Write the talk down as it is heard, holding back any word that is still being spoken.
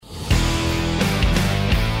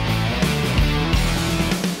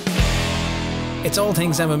It's all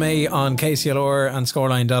things MMA on KCLR and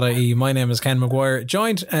Scoreline.ie. My name is Ken McGuire,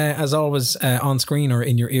 joined as always on screen or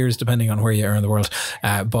in your ears, depending on where you are in the world,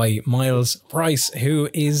 by Miles Price, who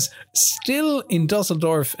is still in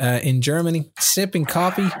Dusseldorf in Germany, sipping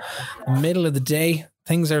coffee, middle of the day.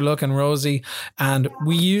 Things are looking rosy, and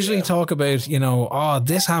we usually talk about, you know, oh,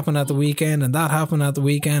 this happened at the weekend and that happened at the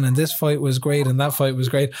weekend and this fight was great and that fight was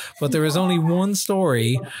great. But there is only one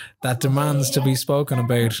story that demands to be spoken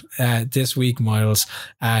about this week, Miles.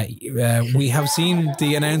 We have seen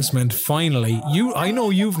the announcement finally. I know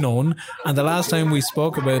you've known, and the last time we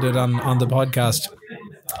spoke about it on the podcast,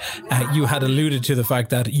 you had alluded to the fact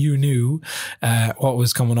that you knew what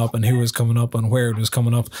was coming up and who was coming up and where it was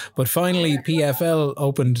coming up. But finally, PFL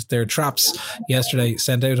opened their traps yesterday,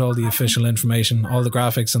 sent out all the official information, all the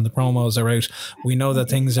graphics and the promos are out. We know that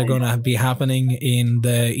things are going to be happening in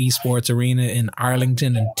the esports arena in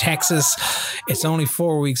Arlington in Texas. It's only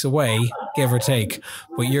 4 weeks away, give or take.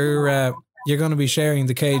 But you're going to be sharing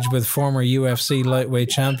the cage with former UFC lightweight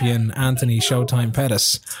champion Anthony Showtime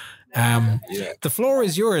Pettis. The floor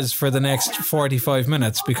is yours for the next 45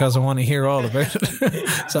 minutes because I want to hear all about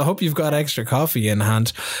it. So I hope you've got extra coffee in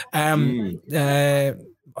hand.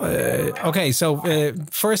 Okay, so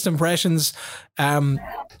first impressions. I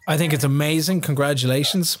think it's amazing.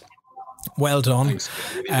 Congratulations. Well done.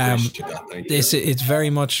 It's very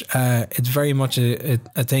much a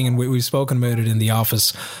thing, and we've spoken about it in the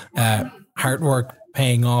office. Hard work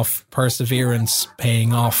paying off, perseverance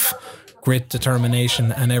paying off, grit,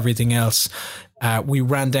 determination, and everything else. We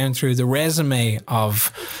ran down through the resume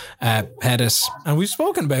of Pettis, and we've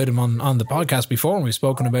spoken about him on the podcast before, and we've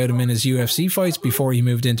spoken about him in his UFC fights before he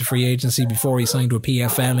moved into free agency, before he signed with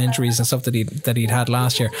PFL, injuries and stuff that he'd had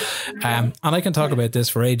last year. And I can talk about this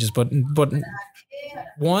for ages, but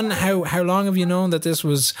one, how long have you known that this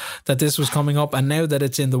was coming up, and now that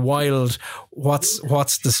it's in the wild, what's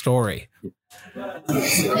the story?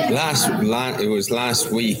 It was last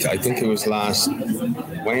week. I think it was last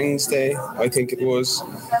Wednesday. I think it was.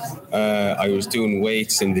 I was doing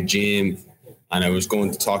weights in the gym, and I was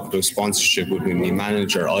going to talk about sponsorship with my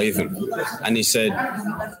manager Ivan, and he said,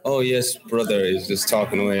 "Oh yes, brother," he's just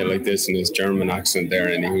talking away like this in his German accent there,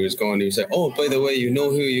 and he said, "Oh, by the way, you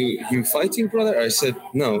know who you fighting, brother?" I said,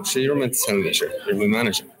 "No, sure, you're meant to tell me, sure, you're my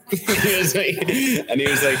manager." He was like,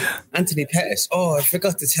 "Anthony Pettis." "Oh, I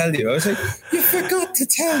forgot to tell you." I was like, "You forgot to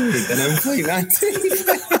tell me that I'm fighting Anthony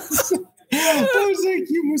Pettis?" I was like,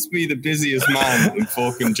 "You must be the busiest man in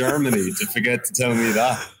fucking Germany to forget to tell me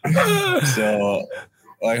that." So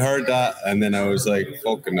I heard that, and then I was like,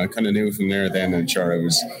 fucking, I kind of knew from there then, and sure, it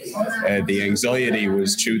was, the anxiety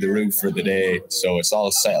was through the roof for the day, so it's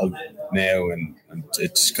all settled now, and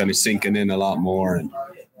it's kind of sinking in a lot more, and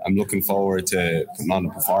I'm looking forward to putting on a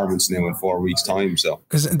performance now in 4 weeks' time. So,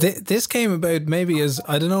 because this came about maybe as,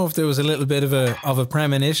 I don't know if there was a little bit of a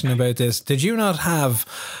premonition about this. Did you not have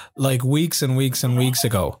like weeks and weeks and weeks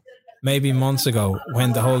ago, maybe months ago,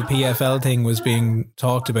 when the whole PFL thing was being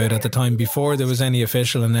talked about at the time, before there was any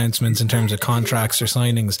official announcements in terms of contracts or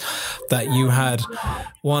signings, that you had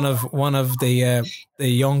one of the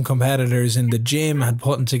young competitors in the gym had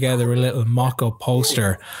put together a little mock-up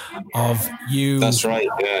poster of you? That's right,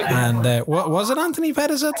 yeah. And what was it, Anthony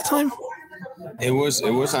Pettis at the time? It was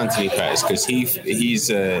Anthony Pettis, because he's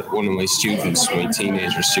one of my students, my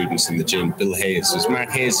teenager students in the gym, Bill Hayes. It was Mark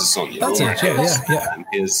Hayes' son. That's it,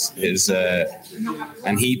 yeah.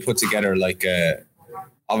 And he put together like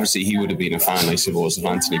obviously he would have been a fan, I suppose, of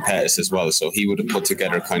Anthony Pettis as well. So he would have put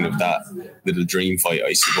together kind of that little dream fight,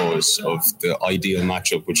 I suppose, of the ideal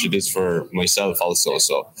matchup, which it is for myself also.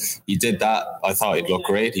 So he did that. I thought he'd look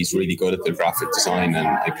great. He's really good at the graphic design, and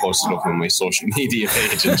I posted up on my social media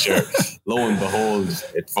page, and sure, lo and behold,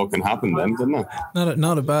 it fucking happened then, didn't it?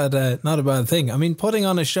 Not a bad thing. I mean, putting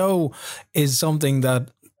on a show is something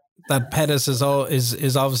that Pettis is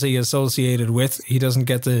obviously associated with. He doesn't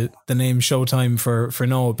get the name Showtime for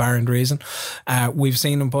no apparent reason. We've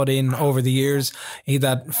seen him put in over the years. He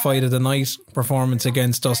that fight of the night performance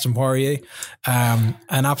against Dustin Poirier, an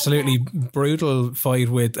absolutely brutal fight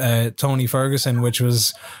with Tony Ferguson, which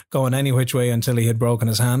was going any which way until he had broken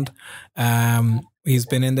his hand. He's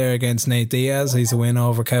been in there against Nate Diaz. He's a win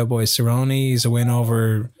over Cowboy Cerrone. He's a win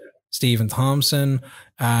over Stephen Thompson.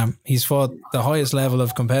 He's fought the highest level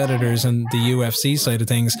of competitors in the UFC side of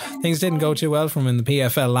things. Things didn't go too well for him in the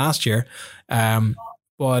PFL last year,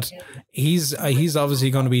 but he's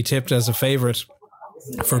obviously going to be tipped as a favourite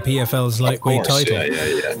for PFL's lightweight title.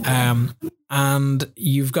 Yeah. And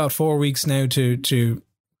you've got 4 weeks now to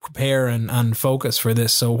prepare and focus for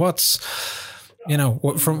this. So you know,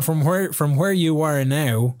 from where you are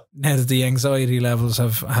now that the anxiety levels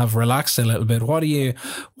have relaxed a little bit, what are you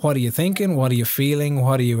thinking? What are you feeling?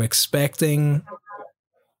 What are you expecting?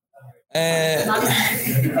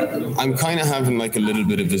 I'm kind of having like a little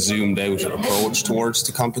bit of a zoomed out approach towards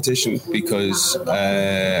the competition because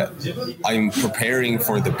I'm preparing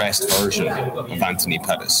for the best version of Anthony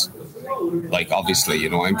Pettis. Like, obviously, you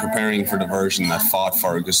know, I'm preparing for the version that fought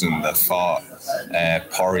Ferguson, that fought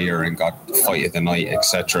Poirier and got fight of the night,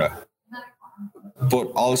 etc.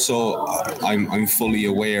 But also, I'm fully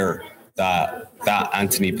aware that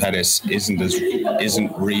Anthony Pettis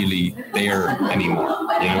isn't really there anymore.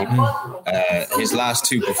 You know, his last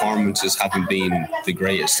two performances haven't been the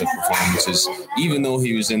greatest of performances, even though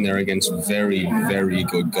he was in there against very, very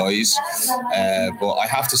good guys. But I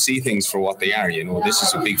have to see things for what they are. You know, this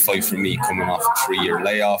is a big fight for me coming off a 3-year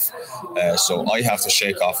layoff. So I have to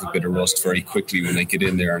shake off a bit of rust very quickly when I get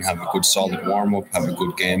in there and have a good solid warm up, have a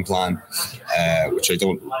good game plan, which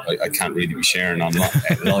I can't really be sharing on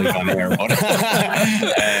live on air, but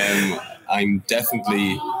I'm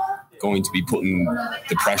definitely going to be putting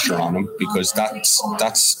the pressure on him because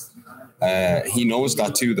that's he knows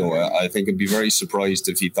that too, though. I think I'd be very surprised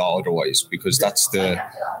if he thought otherwise, because that's the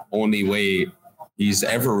only way he's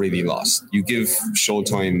ever really lost. You give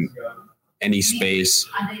Showtime any space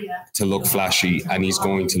to look flashy and he's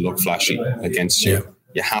going to look flashy against you.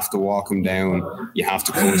 You have to walk him down, you have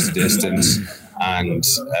to close the distance, and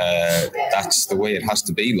that's the way it has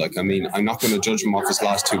to be. Like, I mean, I'm not going to judge him off his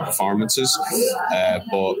last two performances,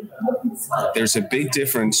 but there's a big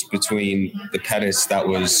difference between the Pettis that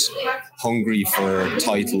was hungry for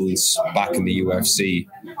titles back in the UFC,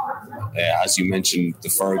 as you mentioned, the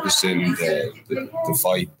Ferguson, the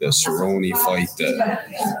fight, the Cerrone fight, the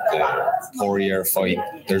Poirier fight.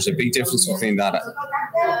 There's a big difference between that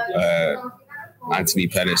Anthony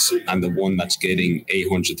Pettis and the one that's getting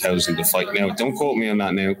 800,000 to fight. Now, don't quote me on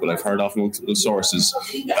that now, but I've heard off multiple sources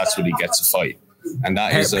that's what he gets a fight, and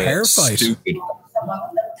that is a stupid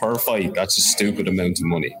per fight. That's a stupid amount of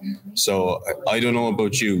money. So I don't know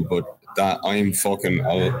about you, but that I'm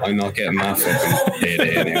not getting that fucking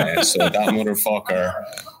payday anyway. So that motherfucker,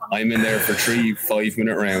 I'm in there for 3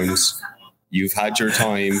 5-minute rounds. You've had your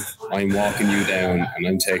time. I'm walking you down, and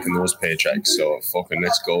I'm taking those paychecks. So fucking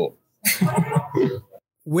let's go.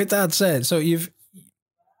 With that said, so it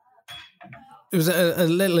was a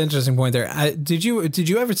little interesting point there. Did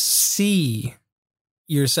you ever see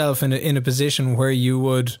yourself in a position where you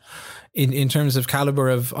would, in terms of caliber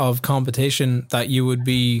of competition, that you would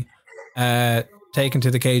be taken to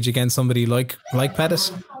the cage against somebody like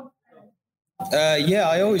Pettis? Yeah,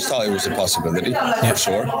 I always thought it was a possibility, for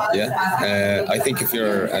sure. Yeah, I think if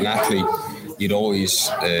you're an athlete, you'd always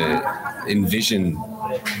envision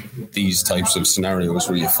these types of scenarios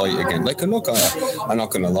where you fight again. Like, look, I'm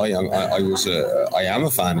not going to lie, I am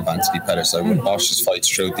a fan of Anthony Pettis. I would watch his fights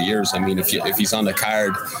throughout the years. I mean, if he's on the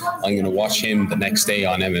card, I'm going to watch him the next day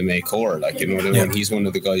on MMA Core. Like, you know what I mean? He's one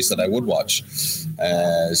of the guys that I would watch.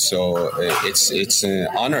 So it's an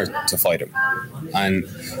honor to fight him, and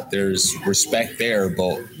there's respect there.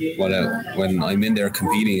 But when I'm in there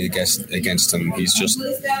competing against him, he's just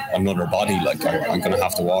another body. Like, I'm going to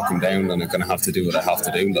have to walk him down, and I'm going to have to do what I have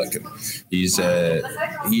to do. Like, he's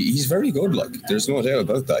very good. Like, there's no doubt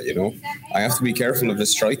about that. You know, I have to be careful of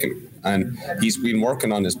his striking, and he's been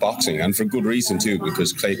working on his boxing, and for good reason too,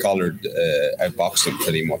 because Clay Collard outboxed him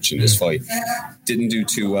pretty much in this fight. Didn't do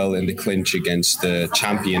too well in the clinch against the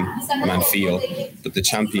champion Manfio, but the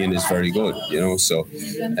champion is very good, you know. So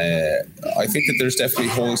I think that there's definitely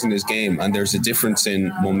holes in his game, and there's a difference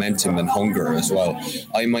in momentum and hunger as well.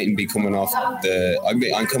 I mightn't be coming off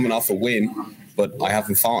I'm coming off a win, but I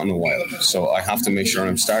haven't fought in a while, so I have to make sure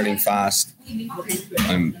I'm starting fast,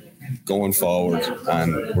 I'm going forward,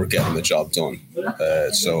 and we're getting the job done.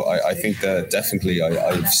 So I think that definitely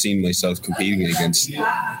I've seen myself competing against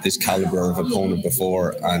this caliber of opponent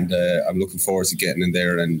before, and I'm looking forward to getting in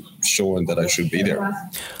there and showing that I should be there.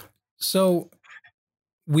 So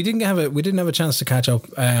we didn't have a chance to catch up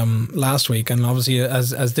last week, and obviously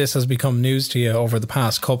as this has become news to you over the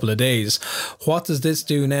past couple of days, what does this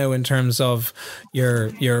do now in terms of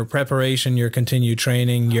your preparation, your continued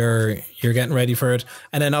training, you're getting ready for it,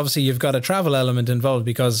 and then obviously you've got a travel element involved,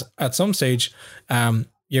 because at some stage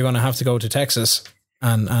you're going to have to go to Texas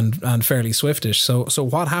and fairly swiftish. So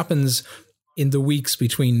what happens in the weeks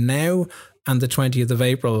between now and the 20th of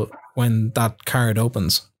April when that card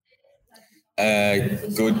opens?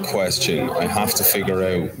 Good question. I have to figure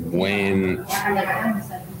out when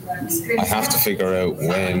I have to figure out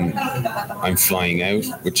when I'm flying out,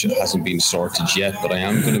 which hasn't been sorted yet, but I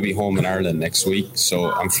am going to be home in Ireland next week.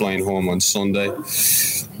 So I'm flying home on Sunday.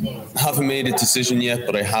 Haven't made a decision yet,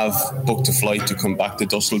 but I have booked a flight to come back to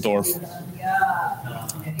Dusseldorf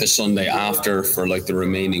the Sunday after for like the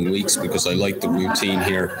remaining weeks, because I like the routine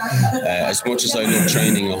here. As much as I love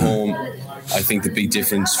training at home, I think the big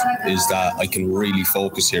difference is that I can really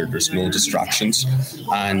focus here. There's no distractions,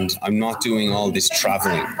 and I'm not doing all this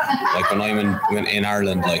traveling. Like when I'm in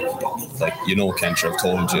Ireland, like you know, Kentra, I've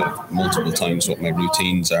told you multiple times what my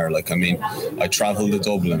routines are. Like, I mean, I travel to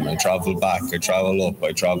Dublin, I travel back, I travel up,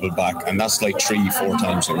 I travel back, and that's like 3-4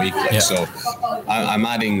 times a week. Like, so I'm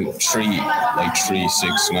adding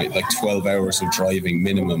 12 hours of driving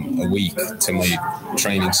minimum a week to my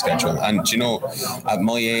training schedule. And you know, at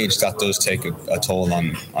my age, that does take a toll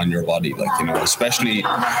on your body, like, you know, especially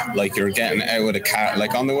like you're getting out of the car,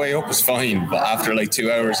 like on the way up is fine, but after like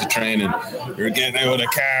 2 hours of training, you're getting out of the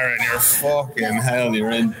car and you're fucking hell,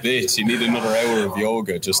 you're in bits. You need another hour of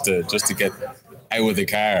yoga just to get out of the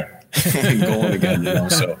car and going again, you know.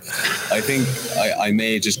 So I think I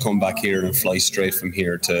may just come back here and fly straight from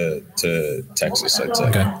here to Texas, I'd say.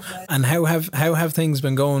 Okay. And how have things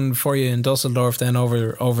been going for you in Dusseldorf then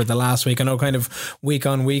over the last week? I know kind of week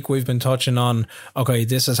on week we've been touching on, okay,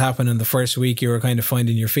 this has happened in the first week, you were kind of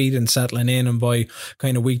finding your feet and settling in, and by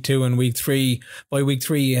kind of week 2 and week 3, by week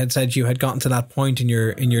 3 you had said you had gotten to that point in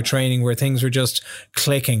your training where things were just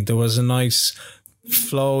clicking. There was a nice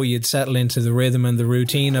flow, you'd settle into the rhythm and the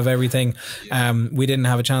routine of everything. We didn't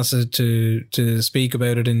have a chance to speak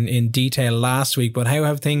about it in detail last week, but how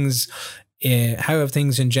have things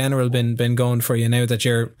in general been going for you now that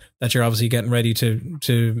you're obviously getting ready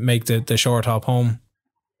to make the short hop home?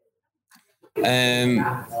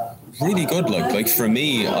 Really good. Like for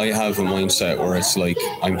me, I have a mindset where it's like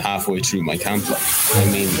I'm halfway through my camp. Like, I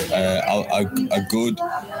mean, a good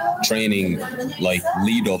training like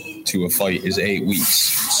lead up to a fight is 8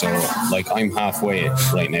 weeks. So like I'm halfway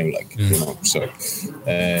right now. Like, you know. So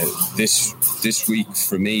this week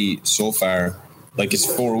for me so far, like it's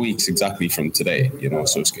 4 weeks exactly from today, you know,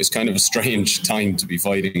 so it's kind of a strange time to be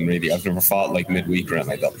fighting, really. I've never fought like midweek or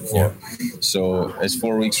anything like that before. Yeah. So it's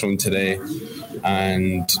 4 weeks from today,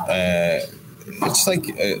 and it's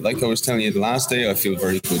like I was telling you the last day, I feel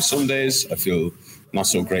very good some days, I feel not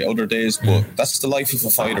so great other days, but that's the life of a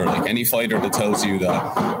fighter. Like any fighter that tells you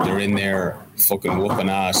that they're in there fucking whooping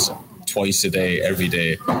ass twice a day, every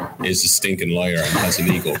day, is a stinking liar and has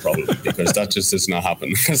an ego problem, because that just does not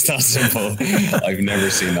happen. It's that simple. I've never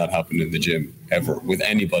seen that happen in the gym ever with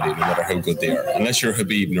anybody, no matter how good they are. Unless you're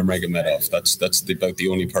Khabib Nurmagomedov, that's about the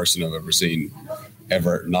only person I've ever seen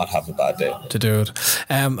ever not have a bad day to do it.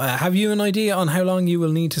 Have you an idea on how long you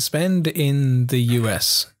will need to spend in the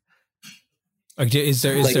US? Like, is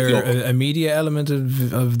there a media element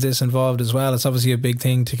of this involved as well? It's obviously a big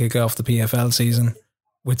thing to kick off the PFL season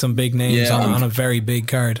with some big names on a very big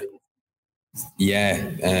card.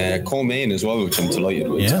 Yeah, co-main as well, which I'm delighted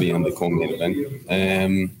with to be on the co-main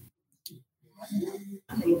event.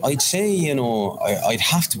 I'd say, you know, I'd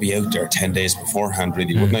have to be out there 10 days beforehand,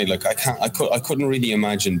 really, wouldn't I? Like, I couldn't really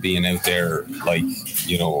imagine being out there, like,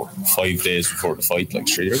 you know, 5 days before the fight. Like,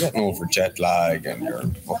 sure, you're getting over jet lag and you're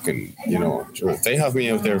fucking, you know, sure, if they have me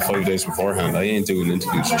out there 5 days beforehand, I ain't doing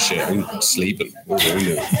interviews and shit. I'm sleeping. What am I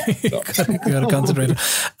doing? So. You gotta concentrate.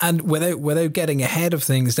 And without getting ahead of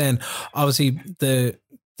things, then obviously the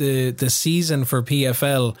season for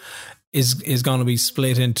PFL is going to be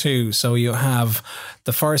split in two. So you have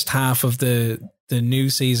the first half of the new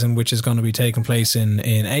season, which is going to be taking place in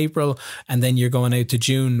April, and then you're going out to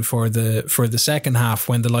June for the second half,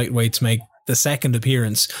 when the lightweights make the second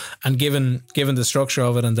appearance. And given the structure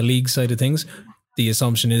of it and the league side of things, the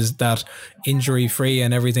assumption is that injury free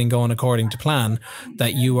and everything going according to plan,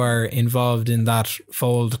 that you are involved in that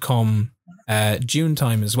fold come June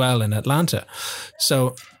time as well in Atlanta.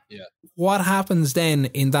 So what happens then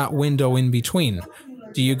in that window in between?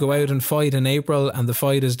 Do you go out and fight in April and the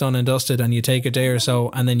fight is done and dusted and you take a day or so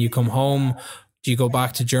and then you come home? Do you go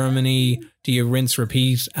back to Germany? Do you rinse,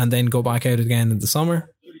 repeat, and then go back out again in the summer?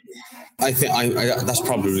 I think that's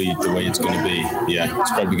probably the way it's going to be. Yeah,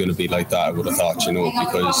 it's probably going to be like that, I would have thought, you know,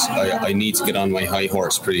 because I need to get on my high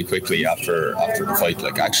horse pretty quickly after the fight.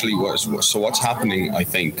 Like, actually, what's happening, I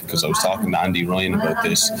think, because I was talking to Andy Ryan about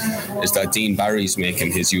this, is that Dean Barry's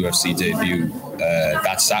making his UFC debut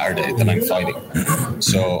that Saturday that I'm fighting.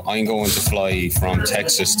 So I'm going to fly from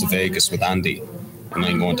Texas to Vegas with Andy, and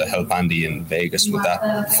I'm going to help Andy in Vegas with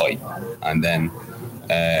that fight. And then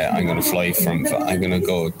I'm going to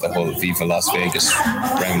go the whole Viva Las Vegas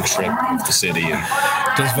round trip of the city. And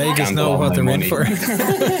does Vegas know what they're in for?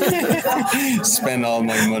 Spend all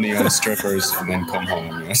my money on strippers and then come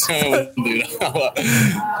home. So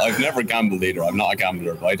I've never gambled either. I'm not a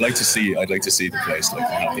gambler, but I'd like to see the place, like,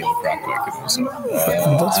 and have the old crack, like, so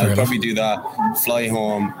I'll probably do that, fly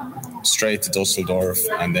home straight to Dusseldorf,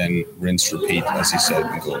 and then rinse, repeat, as he said,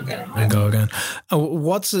 and go again.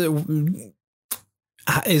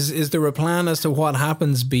 Is there a plan as to what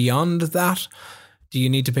happens beyond that? Do you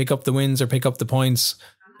need to pick up the wins or pick up the points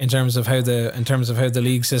in terms of how the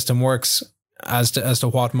league system works as to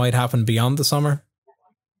what might happen beyond the summer?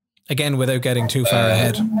 Again, without getting too far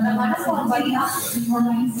ahead. I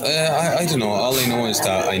don't know. All I know is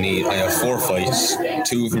that I have 4 fights.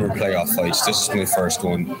 2 of them are playoff fights. This is my first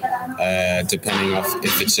one. Depending on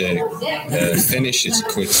if it's a finish, it's a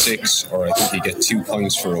quick 6, or I think you get 2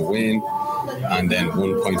 points for a win, and then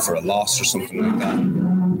 1 point for a loss or something like that.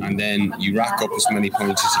 And then you rack up as many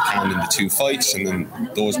points as you can in the 2 fights, and then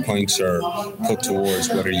those points are put towards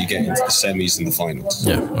whether you get into the semis and the finals.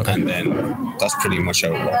 Yeah, okay. And then that's pretty much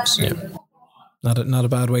how it works. Yeah. Not a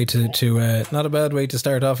bad way to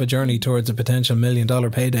start off a journey towards a potential $1 million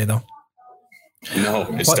payday, though. No,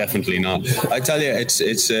 it's definitely not. I tell you,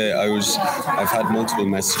 I've had multiple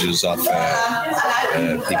messages of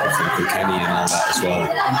people from Kilkenny and all that as well.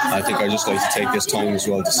 I think I just like to take this time as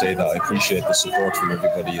well to say that I appreciate the support from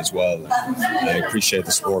everybody as well. I appreciate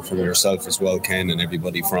the support from yourself as well, Ken, and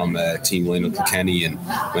everybody from Team Lineup Kilkenny and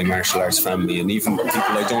my martial arts family, and even people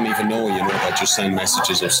I don't even know, that just send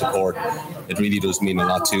messages of support. It really does mean a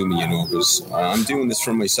lot to me, because I'm doing this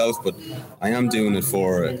for myself, but I am doing it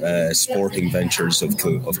for sporting ventures of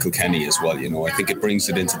Kilkenny as well. I think it brings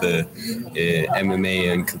it into the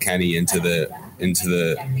MMA and Kilkenny into the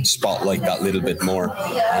spotlight that little bit more,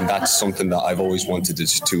 and that's something that I've always wanted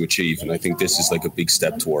to achieve, and I think this is like a big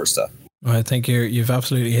step towards that. Well, I think you've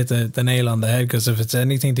absolutely hit the nail on the head, because if it's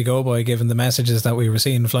anything to go by, given the messages that we were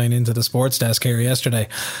seeing flying into the sports desk here yesterday,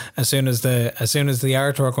 as soon as the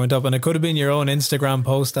artwork went up, and it could have been your own Instagram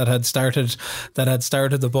post that had started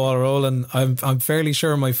the ball rolling. I'm fairly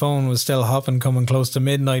sure my phone was still hopping, coming close to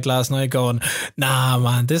midnight last night, going, "Nah,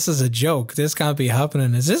 man, this is a joke. This can't be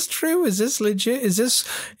happening. Is this true? Is this legit? Is this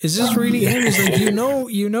really him?" It's like, you know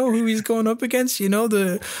who he's going up against.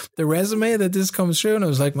 The resume that this comes through, and I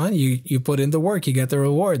was like, man, you put in the work, you get the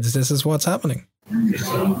rewards. This is what's happening.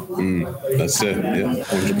 That's it. Yeah,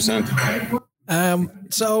 100%.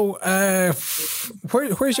 So,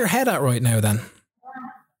 where's your head at right now then?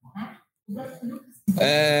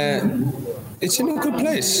 It's in a good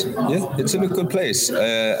place. Yeah, it's in a good place.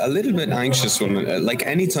 A little bit anxious when, like,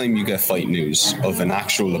 anytime you get fight news of an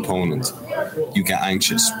actual opponent, you get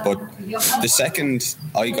anxious. But the second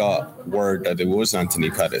I got word that it was Anthony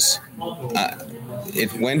Pettis,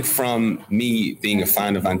 it went from me being a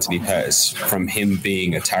fan of Anthony Pettis from him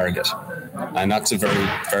being a target. And that's a very,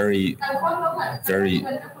 very, very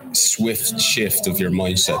swift shift of your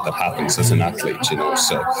mindset that happens as an athlete,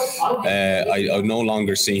 So I no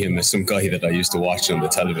longer see him as some guy that I used to watch on the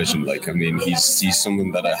television. Like, I mean, he's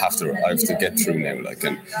someone that I have to get through now. Like,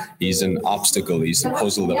 and he's an obstacle. He's a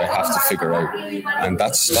puzzle that I have to figure out. And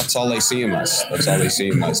that's all I see him as. That's all I see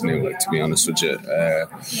him as now. Like, to be honest with you.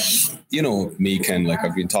 Me, Ken, like,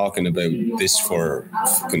 I've been talking about this for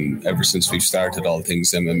ever since we've started all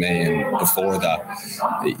things MMA, and before that,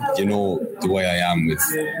 the way I am with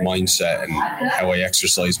mindset and how I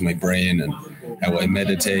exercise my brain and how I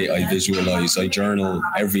meditate, I visualize, I journal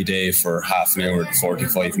every day for half an hour to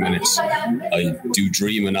 45 minutes. I do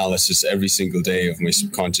dream analysis every single day of my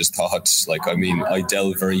subconscious thoughts. Like, I mean, I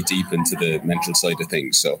delve very deep into the mental side of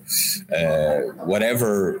things. So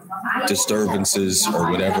whatever disturbances or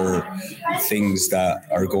whatever things that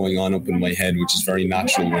are going on up in my head, which is very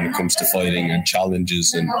natural when it comes to fighting and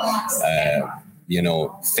challenges and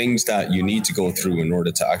things that you need to go through in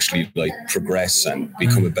order to actually, like, progress and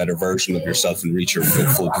become a better version of yourself and reach your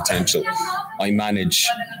full potential. I manage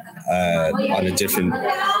on a different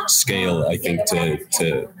scale, I think,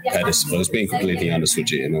 to Pettis. If I was being completely honest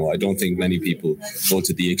with you, I don't think many people go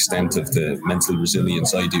to the extent of the mental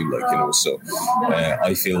resilience I do, so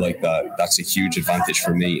I feel like that's a huge advantage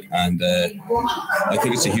for me, and I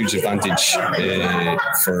think it's a huge advantage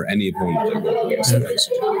for any opponent I go against.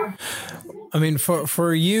 I mean,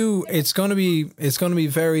 for you, it's going to be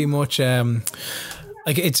very much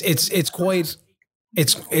like it's quite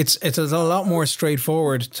It's a lot more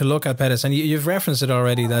straightforward to look at Pettis, and you've referenced it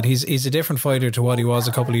already that he's a different fighter to what he was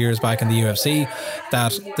a couple of years back in the UFC.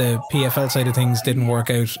 That the PFL side of things didn't work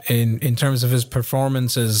out in terms of his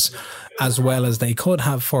performances as well as they could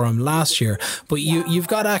have for him last year. But you've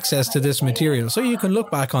got access to this material, so you can look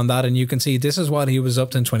back on that and you can see this is what he was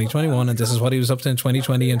up to in 2021, and this is what he was up to in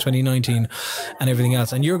 2020 and 2019, and everything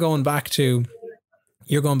else. And you're going back to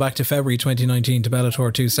February 2019 to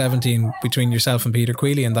Bellator 217 between yourself and Peter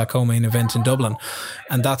Queally in that co-main event in Dublin.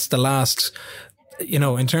 And that's the last,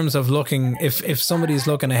 in terms of looking, if somebody's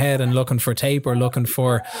looking ahead and looking for tape or looking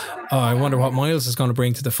for, I wonder what Miles is going to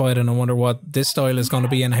bring to the fight and I wonder what this style is going to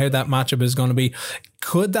be and how that matchup is going to be,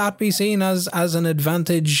 could that be seen as an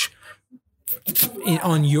advantage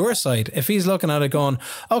on your side? If he's looking at it going,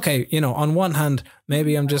 okay, on one hand,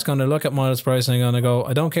 maybe I'm just going to look at Miles Price and I'm going to go,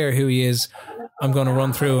 I don't care who he is, I'm going to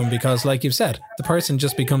run through him, because like you've said, the person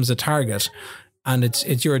just becomes a target and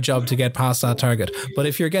it's your job to get past that target. But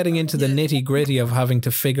if you're getting into the nitty gritty of having to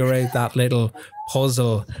figure out that little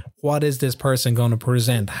puzzle, what is this person going to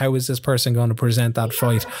present? How is this person going to present that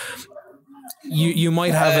fight? You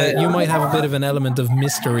might have a bit of an element of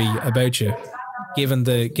mystery about you, given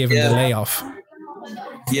the layoff.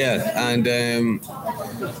 Yeah, and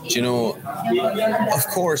of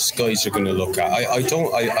course, guys are going to look at. I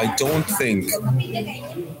don't think.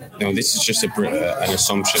 This is just an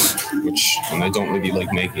assumption, and I don't really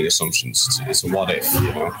like making assumptions. It's a what if.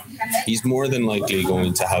 He's more than likely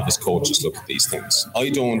going to have his coaches look at these things. I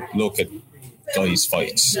don't look at guys'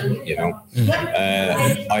 fights.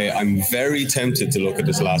 I'm very tempted to look at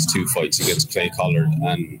his last two fights against Clay Collard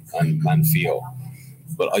and Manfio.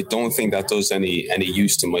 But I don't think that does any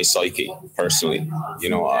use to my psyche personally.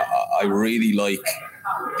 I really like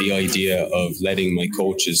the idea of letting my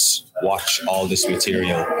coaches watch all this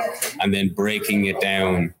material and then breaking it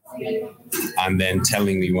down and then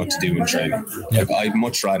telling me what to do in training. Yep. I'd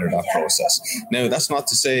much rather that process. Now, that's not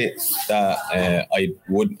to say that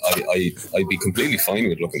I'd be completely fine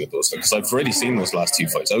with looking at those, because I've already seen those last two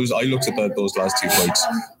fights. I looked at those last two fights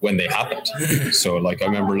when they happened. So I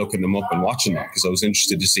remember looking them up and watching them because I was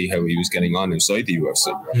interested to see how he was getting on inside the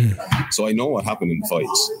UFC. So I know what happened in the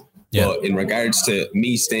fights. Yeah. But in regards to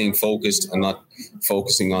me staying focused and not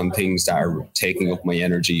focusing on things that are taking up my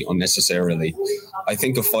energy unnecessarily, I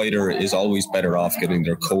think a fighter is always better off getting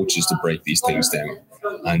their coaches to break these things down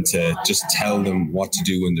and to just tell them what to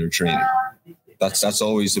do in their training. That's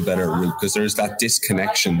always a better route, because there's that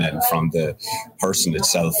disconnection then from the person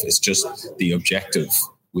itself. It's just the objective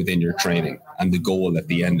within your training and the goal at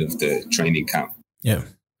the end of the training camp. Yeah.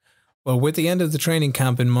 Well, with the end of the training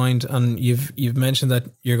camp in mind, and you've mentioned that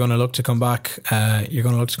you're going to look to come back. You're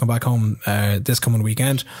going to look to come back home this coming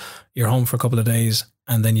weekend. You're home for a couple of days,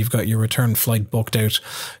 and then you've got your return flight booked out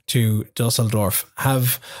to Dusseldorf.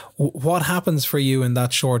 What happens for you in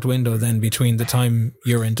that short window then between the time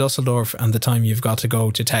you're in Dusseldorf and the time you've got to go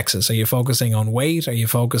to Texas? Are you focusing on weight? Are you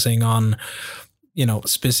focusing on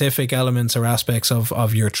specific elements or aspects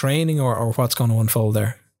of your training, or what's going to unfold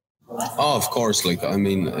there? Oh, of course.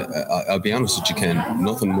 I'll be honest with you, Ken,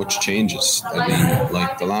 nothing much changes.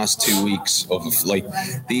 The last 2 weeks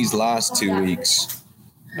these last 2 weeks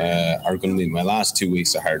are going to be my last 2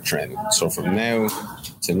 weeks of hard training. So from now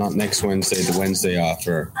to not next Wednesday, the Wednesday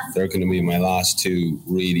after, they're going to be my last two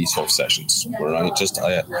really tough sessions where I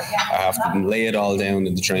have to lay it all down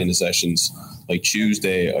in the training sessions. Like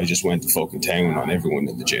Tuesday, I just went to fucking town on everyone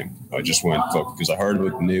in the gym. I just went because I heard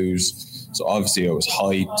about the news. So obviously I was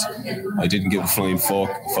hyped. I didn't give a flying fuck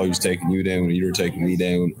if I was taking you down or you were taking me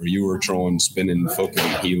down or you were throwing spinning fucking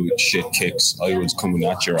heel shit kicks. I was coming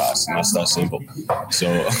at your ass, and that's that simple. So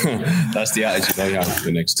that's the attitude I have for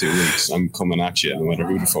the next 2 weeks. I'm coming at you no matter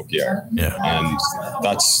who the fuck you are. Yeah. And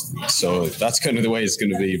that's kind of the way it's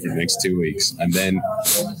going to be for the next 2 weeks. And then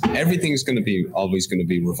everything's always going to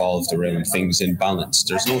be revolved around things in balance.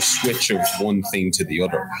 There's no switch of one thing to the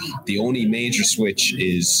other. The only major switch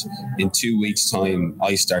is in 2 weeks' time,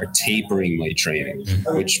 I start tapering my training,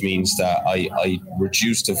 which means that I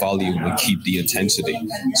reduce the volume and keep the intensity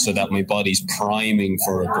so that my body's priming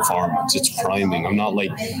for a performance. It's priming. I'm not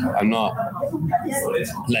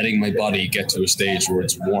letting my body get to a stage where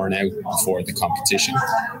it's worn out before the competition.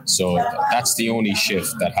 So that's the only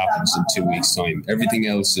shift that happens in 2 weeks' time. Everything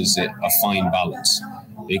else is a fine balance,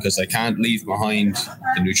 because I can't leave behind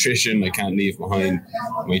the nutrition, I can't leave behind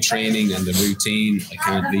my training and the routine, I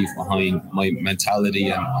can't leave behind my mentality,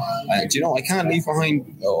 and I can't leave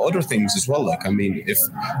behind other things as well. If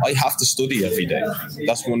I have to study every day,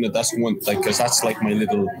 that's one because that's like my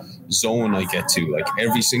little zone I get to. Like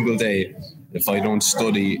every single day, if I don't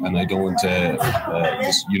study and I don't,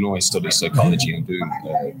 'cause, you know, I study psychology. I'm doing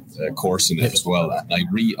a course in it as well. And I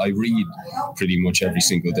read pretty much every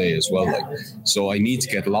single day as well. Like, so I need to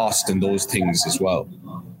get lost in those things as well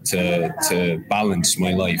to balance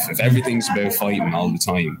my life. If everything's about fighting all the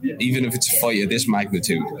time, even if it's a fight of this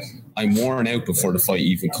magnitude, I'm worn out before the fight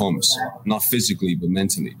even comes, not physically but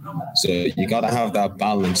mentally. So you got to have that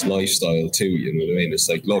balanced lifestyle too, you know what I mean? It's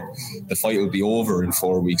like, look, the fight will be over in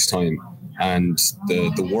 4 weeks time and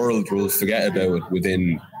the world will forget about it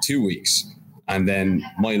within 2 weeks, and then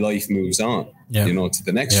my life moves on, you know, to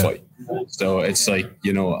the next fight. So it's like,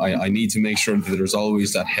 you know, I need to make sure that there's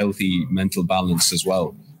always that healthy mental balance as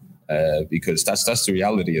well. Because that's the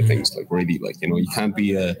reality of things. Like, really, like, you know, you can't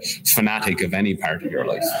be a fanatic of any part of your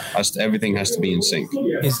life. Everything has to be in sync.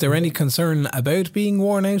 Is there any concern about being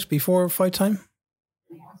worn out before fight time?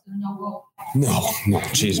 No,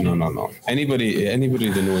 no. Anybody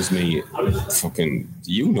that knows me, fucking,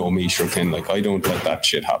 you know me, sure can. Like, I don't let that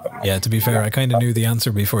shit happen. Yeah, to be fair, I kind of knew the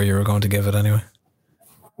answer before you were going to give it anyway.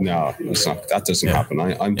 No, it's not. That doesn't happen.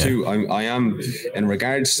 I am, in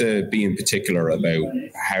regards to being particular about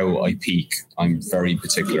how I peak, I'm very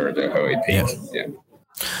particular about how I peak. Yeah.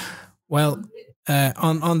 Well,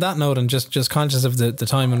 on that note, and just conscious of the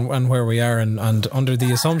time and where we are, and under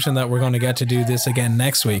the assumption that we're going to get to do this again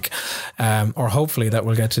next week, or hopefully that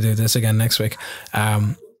we'll get to do this again next week,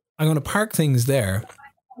 I'm going to park things there,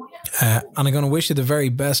 and I'm going to wish you the very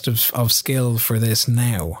best of skill for this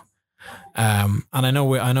now. And I know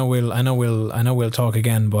we'll talk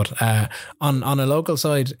again, but on a local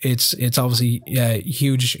side, it's obviously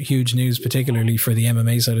huge news, particularly for the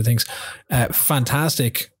MMA side of things.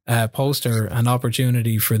 Fantastic poster and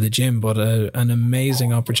opportunity for the gym, but an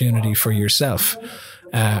amazing opportunity for yourself.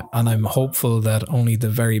 And I'm hopeful that only the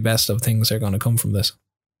very best of things are going to come from this.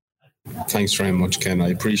 Thanks very much, Ken. I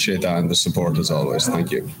appreciate that and the support as always.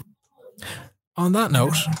 Thank you. On that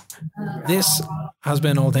note, this has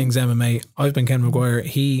been All Things MMA. I've been Ken McGuire.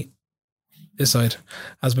 This side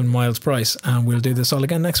has been Miles Price, and we'll do this all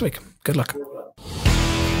again next week. Good luck.